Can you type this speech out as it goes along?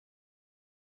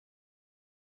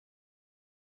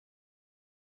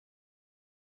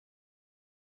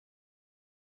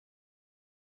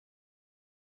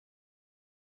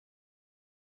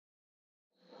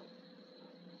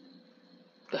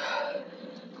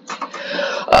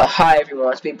Hi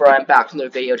everyone, it's me Brian back from the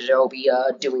video. Today I'll be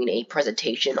doing a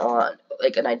presentation on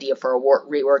like an idea for a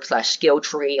rework slash skill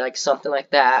tree, like something like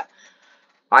that.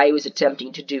 I was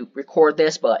attempting to record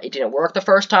this, but it didn't work the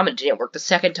first time, and it didn't work the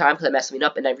second time because I messed me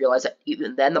up, and I realized that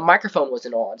even then the microphone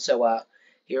wasn't on. So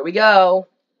here we go.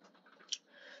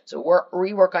 So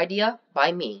rework idea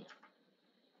by me.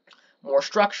 More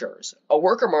structures. A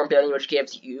worker merm building which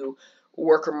gives you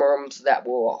worker merms that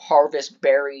will harvest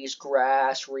berries,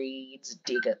 grass, reeds,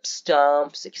 dig up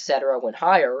stumps, etc. when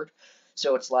hired.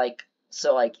 So it's kind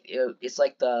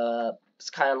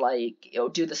of like it'll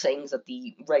do the things that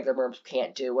the regular merms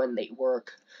can't do when they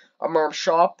work. A merm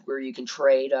shop where you can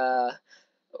trade a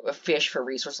fish for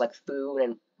resources like food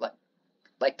and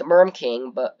like the Merm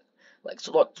King, but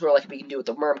sort of like we can do with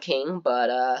the Merm King,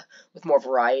 but with more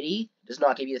variety. Does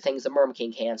not give you the things the Merm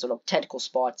King can, so no tentacle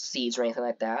spots, seeds, or anything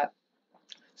like that.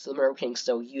 So the Merm King's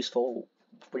still useful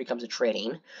when it comes to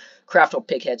trading. Craftable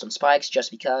pig heads on spikes,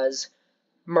 just because.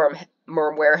 Merm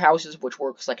warehouses, which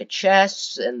works like a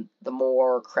chest, and the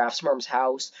more crafts Merm's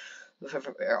house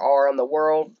are in the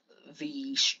world,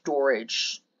 the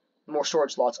more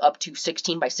storage slots up to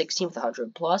 16 by 16 with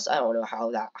 100 plus. I don't know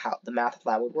how the math of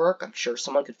that would work. I'm sure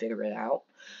someone could figure it out.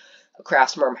 A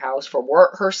crafts Merm house for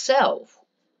herself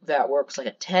that works like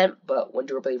a tent, but when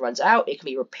durability runs out, it can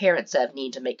be repaired instead of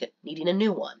needing a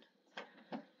new one.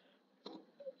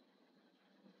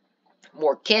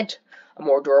 More kit, a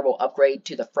more durable upgrade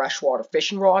to the freshwater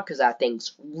fishing rod, because that thing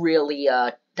is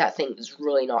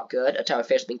really not good. A type of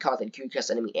fish being caught in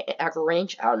QQS enemy aggro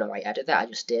range. I don't know why I added that, I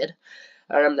just did.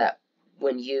 An item that,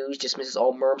 when used, dismisses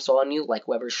all merms on you, like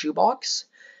Weber's shoebox.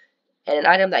 And an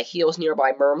item that heals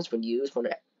nearby merms when used,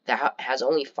 that has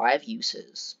only 5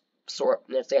 uses. So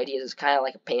if the idea is kind of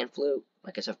like a pan flute,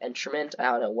 like it's an instrument. I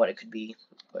don't know what it could be,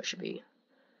 what it should be.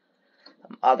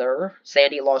 Other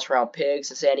sandy laws around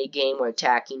pigs. A sandy game when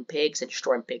attacking pigs and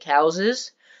destroying pig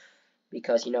houses,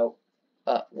 because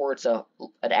Word's an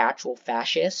actual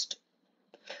fascist.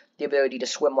 The ability to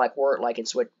swim like Word, like in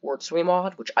Word Swim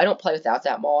mod, which I don't play without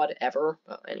that mod ever.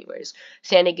 But anyways,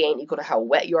 sandy gain equal to how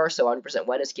wet you are. So 100%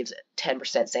 wetness gives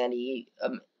 10% sandy,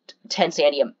 10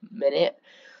 sandy a minute.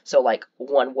 So like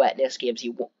 1 wetness gives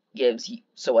you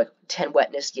so like 10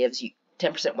 wetness gives you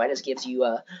 10% wetness gives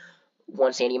you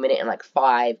 1 sandy a minute, and like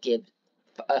 50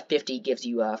 gives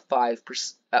you 5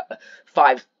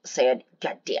 sand.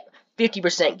 God damn,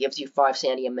 50% gives you 5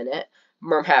 sandy a minute.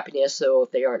 Merm happiness. So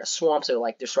if they are in a swamp, so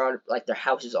like they're surrounded, like their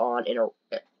house is on in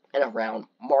around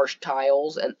marsh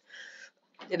tiles, and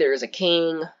there is a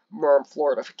king. Merm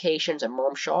fortifications and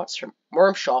merm shops from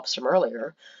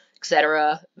earlier,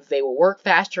 etc. They will work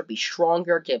faster, be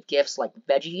stronger, give gifts like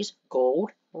veggies,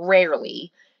 gold,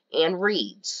 rarely, and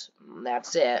reeds.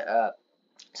 That's it.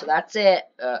 So that's it.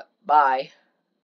 Bye.